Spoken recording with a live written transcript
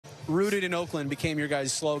Rooted in Oakland became your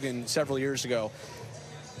guys' slogan several years ago.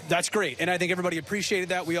 That's great, and I think everybody appreciated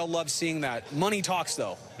that. We all love seeing that. Money talks,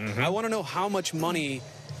 though. I want to know how much money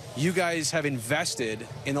you guys have invested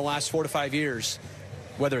in the last 4 to 5 years,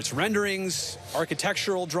 whether it's renderings,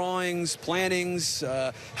 architectural drawings, plannings.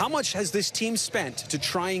 How much has this team spent to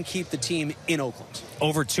try and keep the team in Oakland?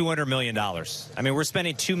 Over $200 million. I mean, we're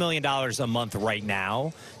spending $2 million a month right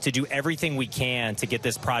now to do everything we can to get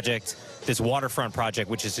this project, this waterfront project,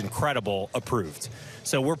 which is incredible, approved.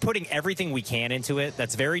 So we're putting everything we can into it.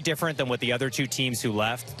 That's very different than what the other two teams who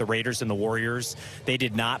left, the Raiders and the Warriors. They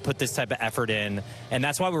did not put this type of effort in, and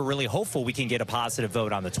that's why we're really hopeful we can get a positive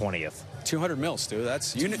vote on the 20th. 200 mil, Stu.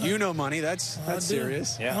 That's you know money. That's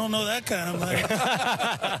serious. Yeah. I don't know that kind of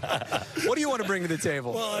money. What do you want to bring to the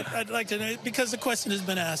table? Well, I'd like to know, because the question has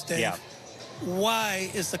been asked, Dave. Yeah. Why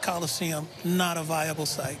is the Coliseum not a viable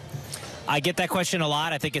site? I get that question a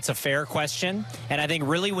lot. I think it's a fair question. And I think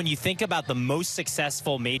really when you think about the most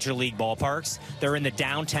successful major league ballparks, they're in the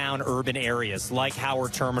downtown urban areas like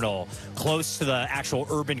Howard Terminal, close to the actual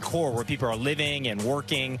urban core where people are living and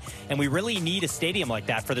working. And we really need a stadium like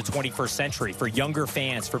that for the 21st century, for younger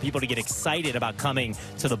fans, for people to get excited about coming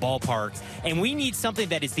to the ballpark. And we need something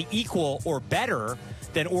that is the equal or better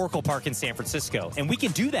than Oracle Park in San Francisco. And we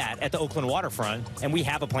can do that at the Oakland waterfront, and we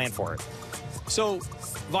have a plan for it. So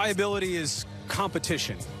viability is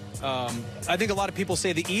competition. I think a lot of people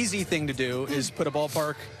say the easy thing to do is put a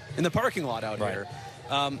ballpark in the parking lot out here.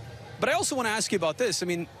 But I also want to ask you about this. I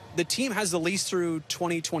mean, the team has the lease through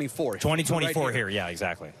 2024. 2024 right here, yeah,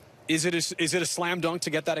 exactly. Is it a slam dunk to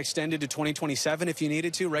get that extended to 2027 if you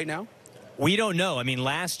needed to right now? We don't know. I mean,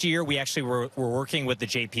 last year we actually were working with the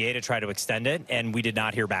JPA to try to extend it, and we did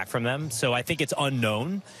not hear back from them. So I think it's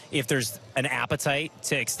unknown if there's an appetite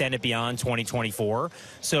to extend it beyond 2024.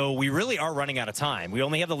 So we really are running out of time. We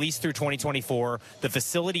only have the lease through 2024. The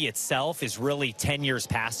facility itself is really 10 years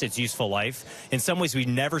past its useful life. In some ways, we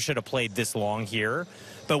never should have played this long here.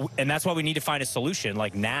 And that's why we need to find a solution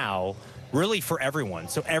like now, really for everyone,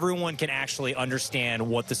 so everyone can actually understand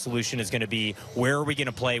what the solution is going to be. Where are we going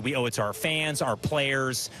to play? We owe it to our fans, our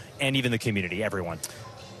players, and even the community, everyone.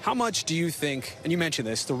 How much do you think, and you mentioned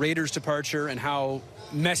this, the Raiders' departure and how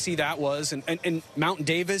messy that was, and Mount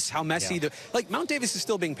Davis, how messy Mount Davis is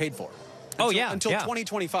still being paid for. Until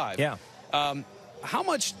 2025. Yeah. How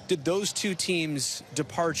much did those two teams'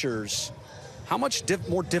 departures, how much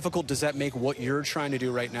more difficult does that make what you're trying to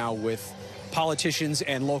do right now with politicians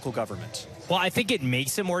and local government? Well, I think it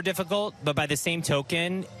makes it more difficult, but by the same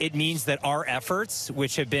token, it means that our efforts,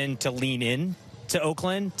 which have been to lean in to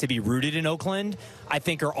Oakland, to be rooted in Oakland, I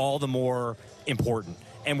think are all the more important.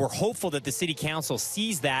 And we're hopeful that the city council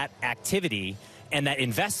sees that activity and that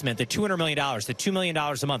investment, the $200 million, the $2 million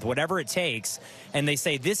a month, whatever it takes, and they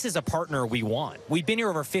say, this is a partner we want. We've been here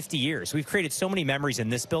over 50 years. We've created so many memories in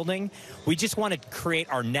this building. We just want to create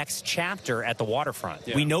our next chapter at the waterfront.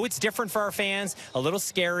 Yeah. We know it's different for our fans, a little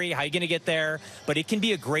scary, how are you going to get there? But it can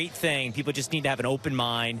be a great thing. People just need to have an open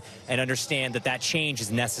mind and understand that that change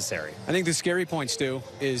is necessary. I think the scary point, Stu,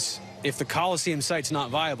 is if the Coliseum site's not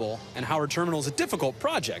viable, and Howard Terminal is a difficult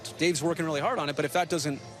project, Dave's working really hard on it, but if that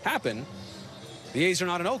doesn't happen, the A's are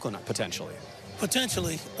not in Oakland, potentially.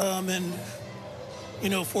 Potentially. And, you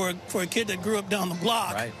know, for a kid that grew up down the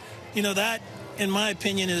block, you know, that, in my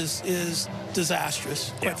opinion, is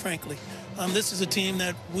disastrous, quite frankly. This is a team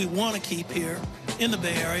that we want to keep here in the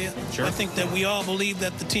Bay Area. Sure. I think that we all believe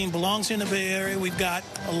that the team belongs in the Bay Area. We've got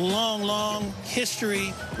a long, long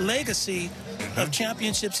history, legacy of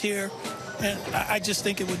championships here. And I just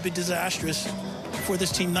think it would be disastrous for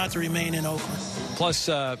this team not to remain in Oakland. Plus,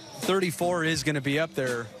 34 is going to be up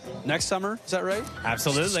there next summer. Is that right?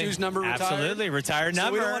 Absolutely. Stu's number retired? Absolutely. Retired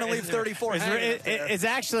number. So we don't want to leave 34 It's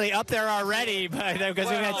actually up there already, but because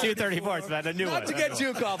we've had two 34s, but a new one. Not to get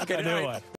too complicated. A new one.